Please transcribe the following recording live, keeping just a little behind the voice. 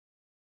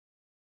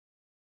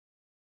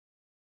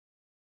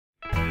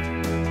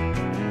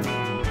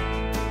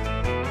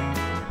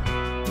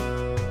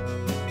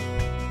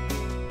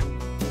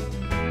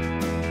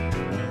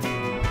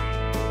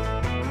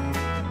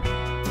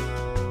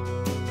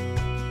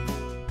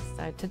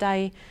So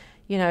today,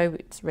 you know,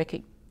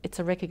 it's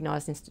a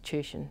recognised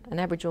institution. An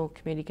Aboriginal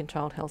community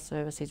controlled health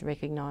service is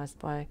recognised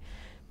by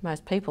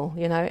most people,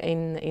 you know,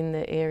 in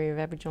the area of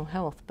Aboriginal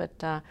health.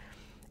 But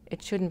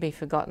it shouldn't be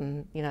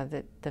forgotten, you know,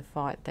 that the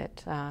fight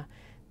that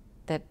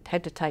that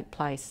had to take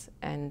place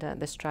and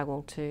the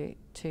struggle to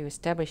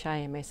establish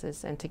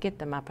AMSs and to get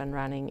them up and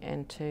running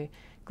and to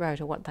grow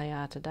to what they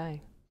are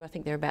today. I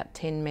think there are about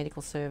 10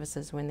 medical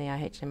services when the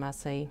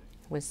AH&MRC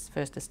was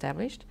first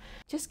established.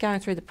 Just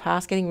going through the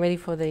past, getting ready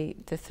for the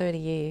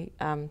 30-year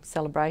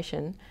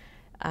celebration,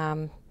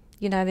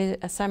 you know, there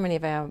are so many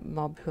of our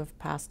mob who have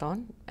passed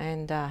on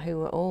and who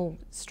were all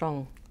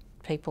strong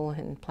people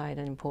and played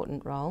an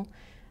important role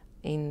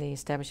in the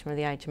establishment of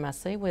the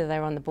AH&MRC, whether they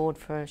were on the board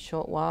for a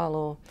short while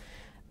or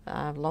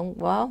a long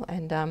while,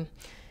 and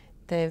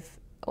they've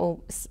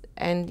all,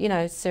 and you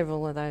know,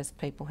 several of those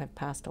people have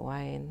passed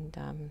away, and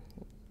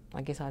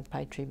I guess I'd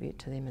pay tribute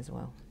to them as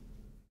well.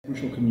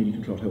 Aboriginal community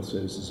controlled health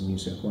services in New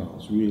South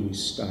Wales really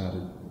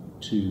started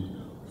to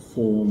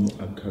form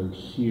a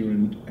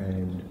coherent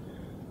and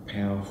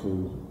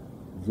powerful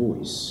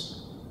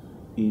voice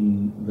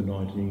in the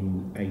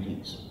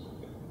 1980s.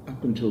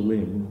 Up until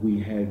then, we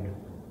had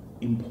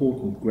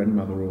important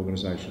grandmother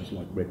organisations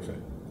like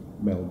Redfern,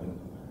 Melbourne,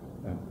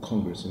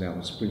 Congress and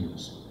Alice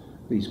Springs.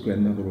 These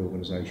grandmother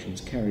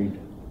organisations carried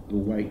the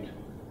weight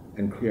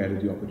and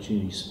created the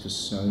opportunities for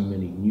so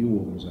many new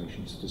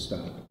organisations to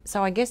start.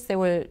 So I guess there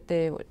were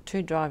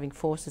two driving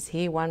forces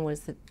here. One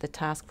was the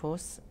task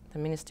force, the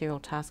ministerial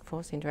task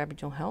force into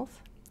Aboriginal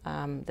health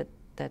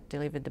that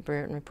delivered the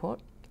Brereton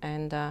report,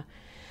 and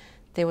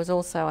there was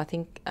also, I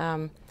think,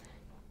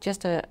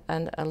 just a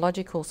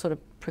logical sort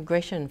of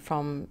progression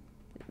from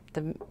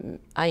the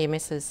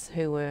AMSs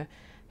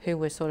who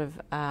were sort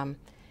of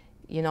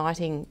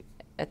uniting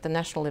at the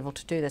national level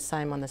to do the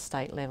same on the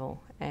state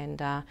level, and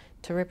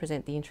to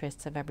represent the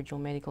interests of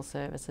Aboriginal medical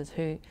services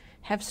who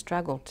have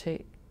struggled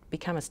to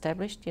become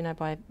established, you know,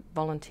 by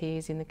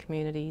volunteers in the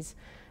communities,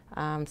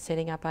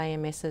 setting up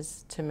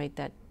AMSs to meet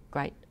that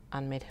great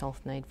unmet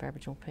health need for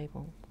Aboriginal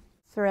people.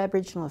 For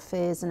Aboriginal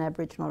affairs and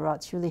Aboriginal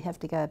rights, you really have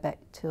to go back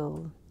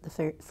till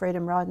the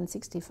Freedom Ride in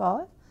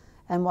 '65,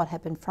 and what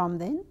happened from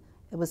then.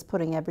 It was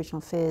putting Aboriginal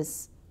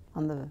affairs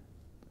on the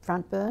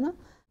front burner.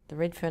 The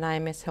Redfern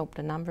AMS helped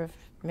a number of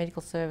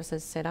medical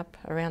services set up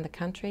around the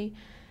country,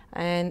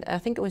 and I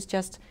think it was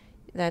just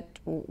that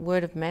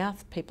word of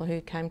mouth, people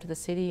who came to the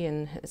city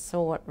and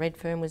saw what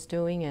Redfern was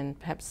doing, and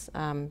perhaps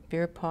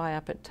Biripi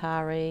up at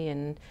Taree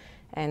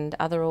and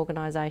other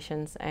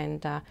organisations,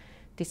 and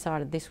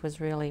decided this was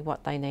really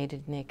what they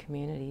needed in their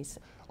communities.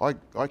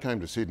 I came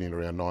to Sydney in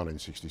around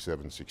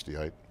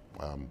 1967-68,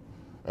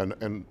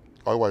 and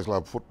I always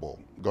loved football.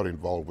 Got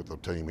involved with the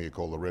team here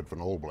called the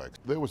Redfern All Blacks.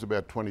 There was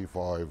about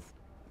 25,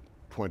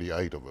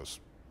 28 of us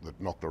that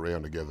knocked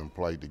around together and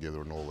played together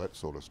and all that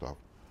sort of stuff.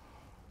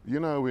 You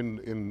know,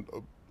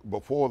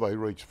 before they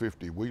reached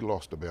 50, we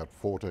lost about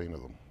 14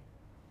 of them.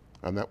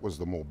 And that was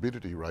the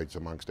morbidity rates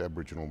amongst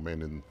Aboriginal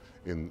men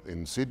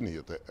in Sydney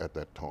at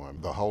that time.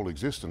 The whole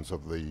existence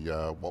of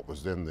the what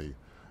was then the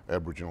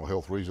Aboriginal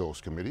Health Resource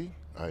Committee,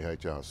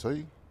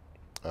 AHRC,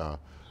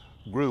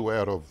 grew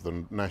out of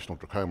the National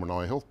Trachoma and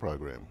Eye Health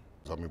Program.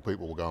 I mean,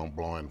 people were going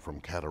blind from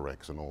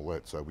cataracts and all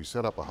that, so we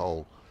set up a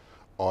whole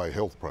eye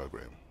health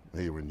program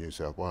here in New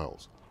South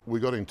Wales. We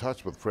got in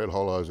touch with Fred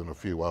Hollows and a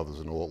few others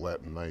and all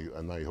that,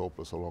 and they helped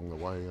us along the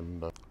way.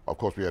 And of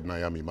course, we had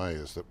Naomi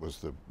Mayers, that was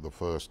the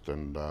first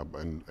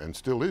and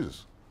still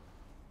is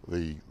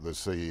the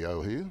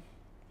CEO here,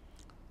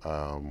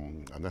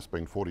 and that's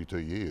been 42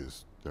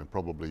 years.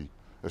 Probably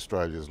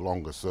Australia's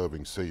longest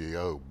serving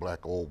CEO,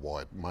 black or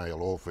white,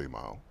 male or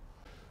female.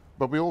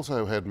 But we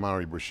also had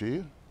Murray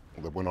Brashear,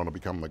 that went on to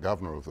become the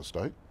governor of the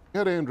state. We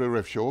had Andrew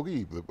F.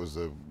 Shorgy, that was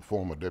the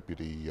former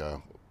deputy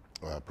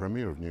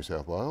Premier of New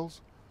South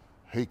Wales.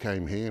 He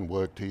came here and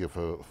worked here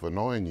for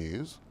 9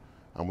 years,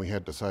 and we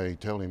had to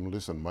tell him,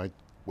 listen mate,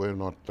 we're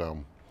not,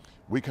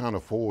 we can't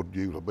afford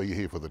you to be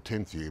here for the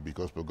 10th year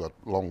because we've got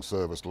long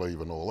service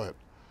leave and all that.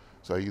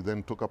 So he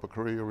then took up a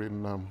career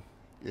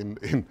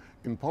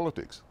in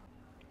politics.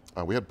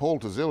 We had Paul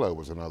Tozillo,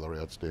 was another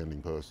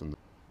outstanding person,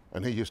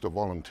 and he used to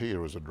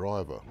volunteer as a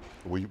driver.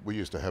 We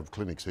used to have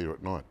clinics here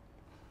at night.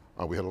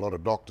 We had a lot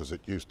of doctors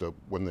that used to,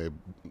 when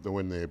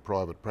their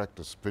private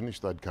practice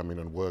finished, they'd come in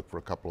and work for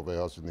a couple of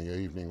hours in the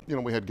evening. You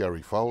know, we had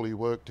Gary Foley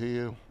worked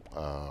here.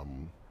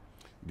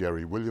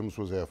 Gary Williams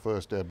was our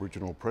first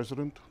Aboriginal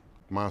president.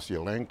 Marcia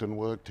Langton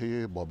worked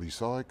here, Bobby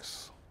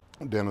Sykes,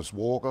 Dennis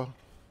Walker.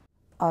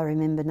 I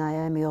remember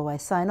Naomi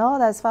always saying, oh,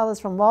 those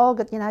fellas from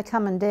Walgett, you know,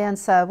 coming down.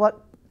 So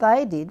what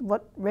they did,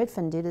 what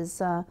Redfern did,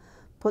 is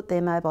put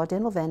their mobile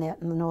dental van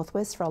out in the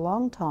northwest for a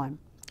long time.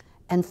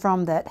 And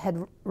from that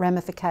had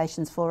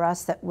ramifications for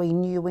us that we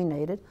knew we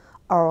needed.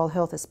 Oral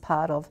health as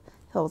part of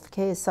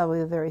healthcare, so we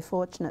were very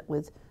fortunate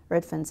with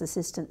Redfern's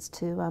assistance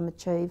to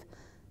achieve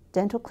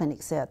dental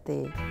clinics out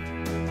there.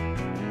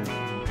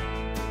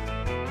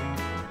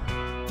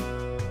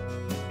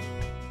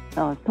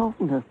 I was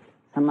talking to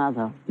some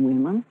other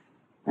women,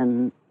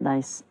 and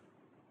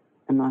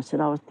And I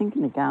said, I was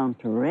thinking of going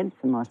to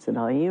Redfern. I said,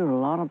 I hear a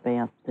lot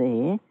about there,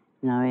 you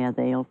know, how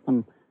they're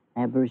helping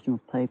Aboriginal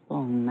people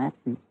and that.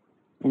 And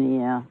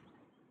anyhow,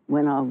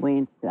 when I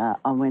went down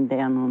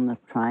on the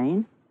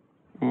train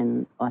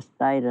and I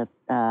stayed at,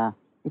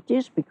 it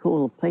used to be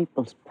called the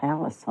People's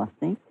Palace, I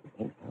think.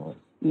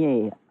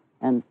 Yeah,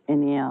 and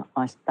anyhow,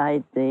 I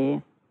stayed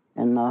there,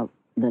 and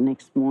the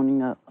next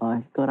morning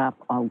I got up,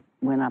 I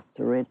went up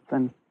to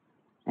Redfern,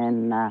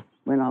 and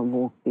when I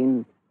walked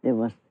in, there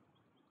was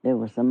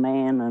a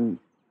man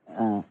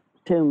and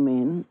two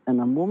men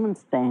and a woman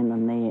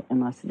standing there,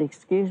 and I said,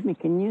 excuse me,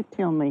 can you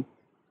tell me,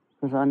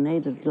 because I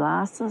needed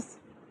glasses,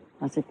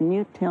 I said, can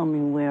you tell me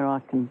where I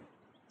can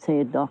see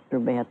a doctor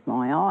about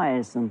my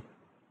eyes?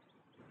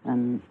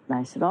 And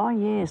they said, oh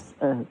yes,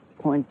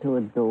 point to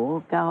a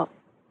door, go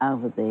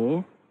over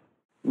there.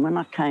 And when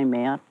I came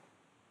out,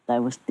 they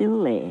were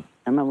still there,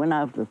 and I went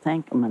over to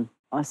thank them, and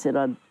I said,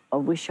 I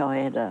wish I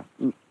had a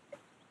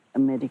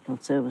medical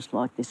service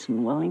like this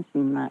in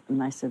Wellington.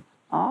 And they said,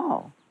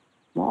 oh,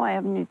 why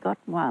haven't you got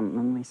one?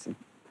 And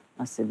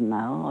I said,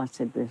 no. I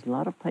said, there's a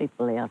lot of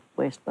people out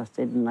west, I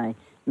said, and they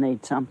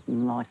need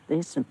something like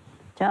this. And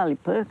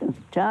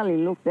Charlie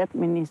looked at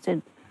me and he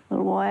said,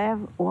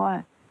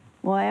 well,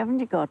 why haven't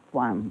you got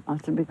one? I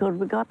said, because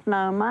we got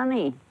no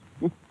money.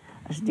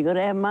 I said, you got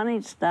to have money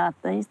to start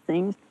these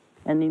things.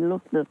 And he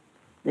looked at,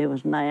 there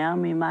was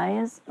Naomi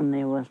Mayers and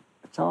there was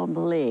Sol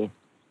Bellear.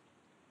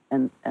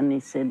 And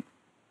he said,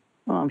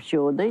 well, I'm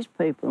sure these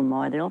people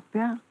might help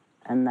you.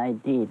 And they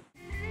did.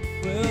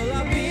 Well,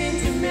 I've been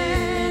to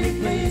many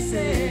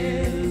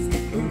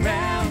places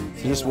around.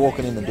 So just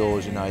walking in the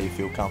doors, you know, you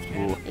feel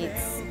comfortable.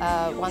 It's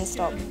a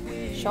one-stop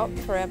shop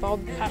for our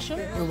Bob passion.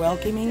 We're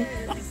welcoming.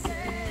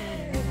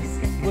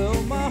 Well,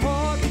 my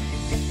heart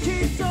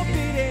keeps on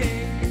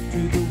beating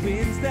to the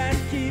winds that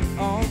keep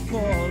on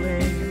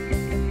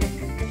calling.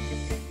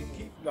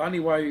 The only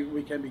way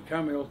we can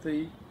become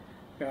healthy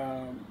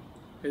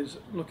is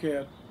look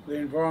at the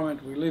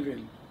environment we live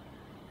in.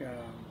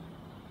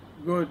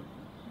 Good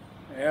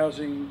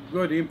housing,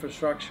 good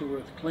infrastructure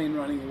with clean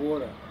running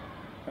water.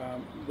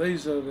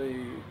 These are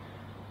the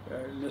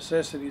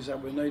necessities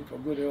that we need for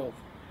good health.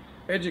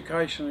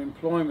 Education and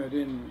employment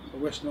in the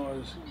Western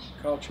Isles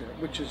culture,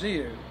 which is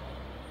here.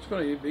 It's got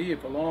to be here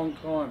for a long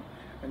time,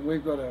 and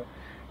we've got to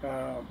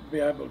be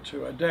able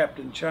to adapt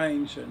and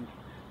change and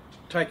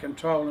take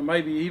control and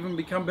maybe even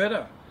become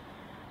better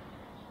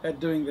at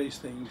doing these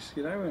things,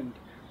 you know,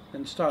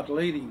 and start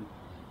leading.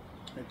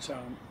 It's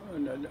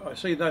and I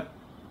see that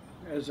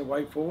as a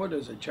way forward,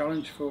 as a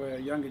challenge for our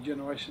younger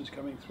generations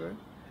coming through.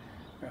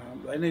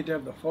 They need to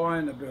have the fire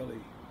in the belly.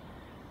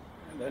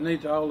 They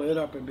need to hold their head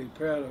up and be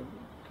proud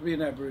to be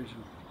an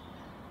Aboriginal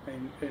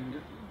and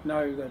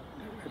know that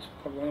it's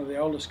probably one of the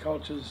oldest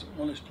cultures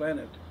on this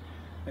planet.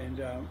 And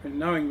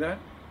knowing that,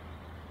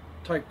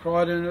 take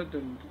pride in it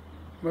and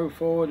move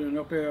forward and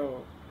help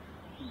our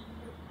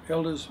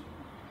elders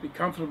be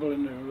comfortable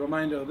in the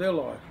remainder of their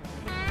life.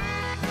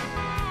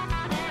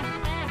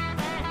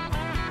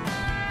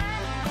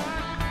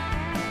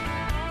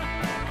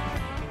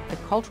 The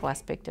cultural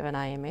aspect of an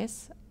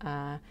AMS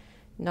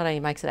not only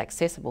makes it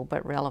accessible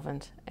but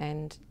relevant,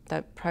 and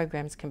the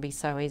programs can be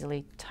so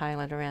easily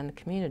tailored around the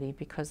community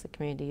because the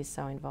community is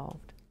so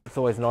involved. It's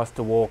always nice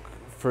to walk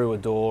through a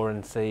door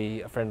and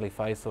see a friendly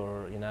face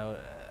or, you know,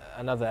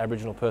 another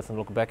Aboriginal person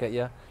look back at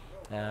you.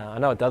 I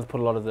know it does put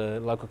a lot of the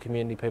local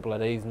community people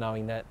at ease,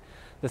 knowing that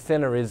the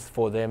centre is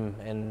for them,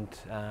 and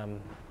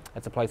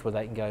it's a place where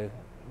they can go,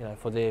 you know,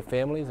 for their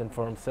families and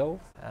for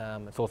themselves.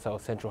 It's also a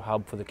central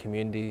hub for the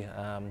community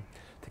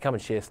to come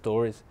and share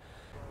stories.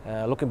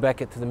 Looking back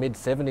to the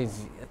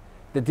mid-70s,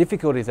 the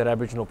difficulties that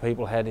Aboriginal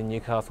people had in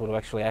Newcastle to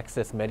actually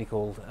access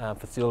medical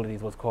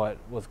facilities was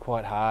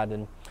quite hard.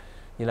 And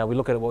you know, we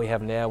look at what we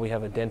have now. We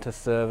have a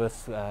dentist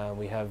service.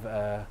 We have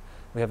a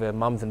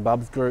mums and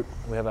bubs group.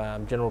 We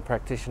have general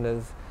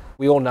practitioners.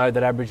 We all know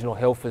that Aboriginal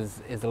health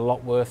is a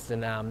lot worse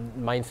than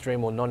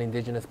mainstream or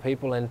non-Indigenous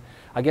people, and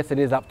I guess it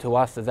is up to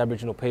us as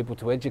Aboriginal people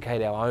to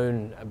educate our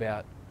own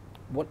about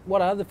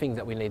what are the things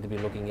that we need to be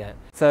looking at.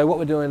 So what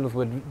we're doing is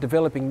we're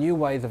developing new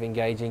ways of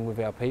engaging with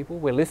our people.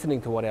 We're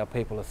listening to what our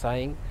people are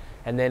saying,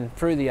 and then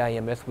through the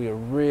AMS we are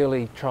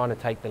really trying to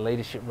take the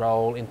leadership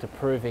role into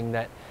proving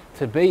that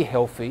to be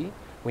healthy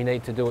we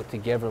need to do it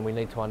together, and we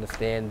need to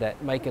understand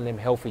that making them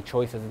healthy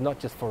choices is not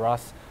just for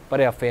us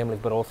but our families,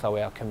 but also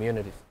our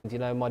communities. You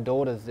know, my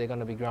daughters, they're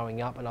going to be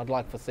growing up, and I'd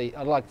like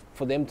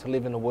for them to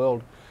live in a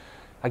world,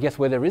 I guess,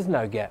 where there is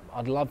no gap.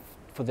 I'd love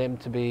for them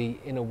to be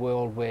in a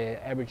world where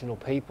Aboriginal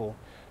people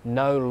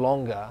no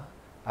longer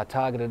are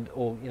targeted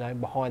or, you know,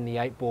 behind the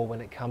 8 ball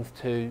when it comes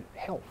to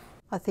health.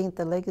 I think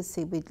the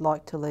legacy we'd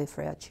like to leave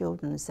for our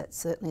children is that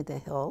certainly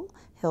they're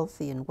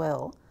healthy and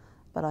well,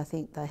 but I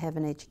think they have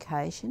an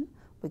education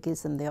which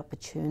gives them the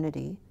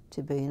opportunity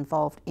to be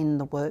involved in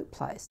the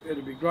workplace.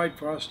 It'd be great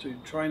for us to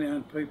train our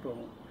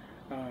people,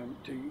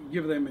 to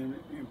give them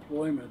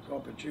employment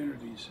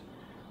opportunities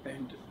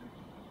and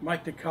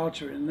make the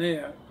culture in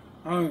their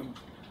home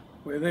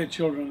where their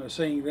children are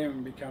seeing them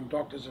and become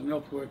doctors and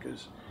health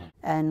workers.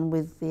 And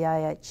with the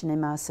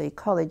AH&MRC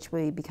College,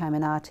 we became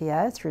an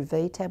RTO through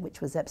VTAB,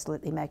 which was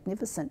absolutely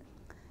magnificent.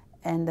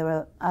 And there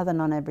were other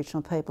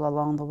non-Aboriginal people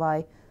along the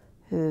way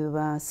who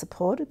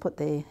supported, put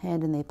their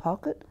hand in their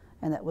pocket,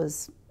 and that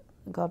was,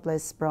 God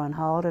bless Brian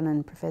Holden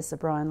and Professor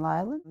Brian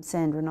Leyland.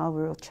 Sandra and I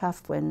were real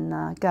chuffed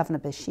when Governor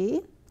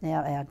Bellear,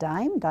 now our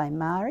Dame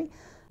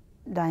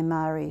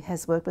Mari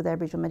has worked with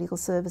Aboriginal Medical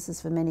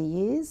Services for many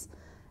years,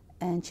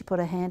 and she put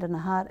her hand on her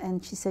heart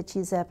and she said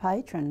she's our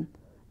patron,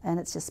 and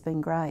it's just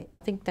been great.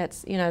 I think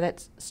that's, you know,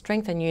 that's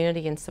strength and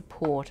unity and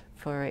support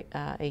for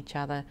each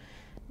other,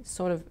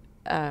 sort of,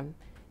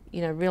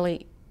 you know,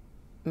 really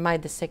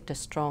made the sector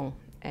strong.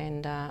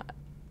 And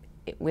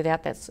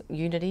without that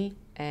unity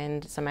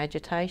and some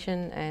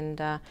agitation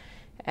and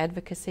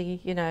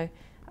advocacy, you know,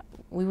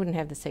 we wouldn't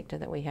have the sector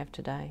that we have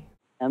today.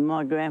 And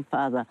my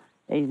grandfather,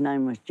 his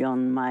name was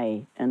John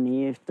May, and he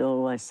used to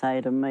always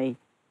say to me,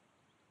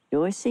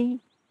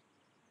 Joycey,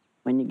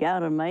 when you go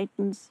to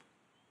meetings,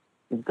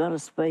 you've got to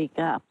speak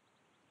up.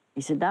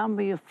 He said, don't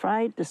be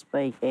afraid to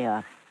speak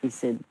out. He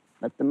said,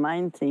 but the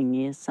main thing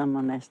is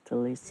someone has to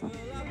listen.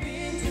 Well, I've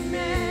been to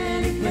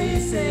many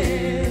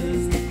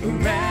places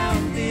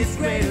around this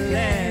great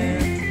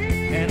land,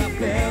 and I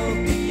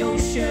felt the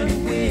ocean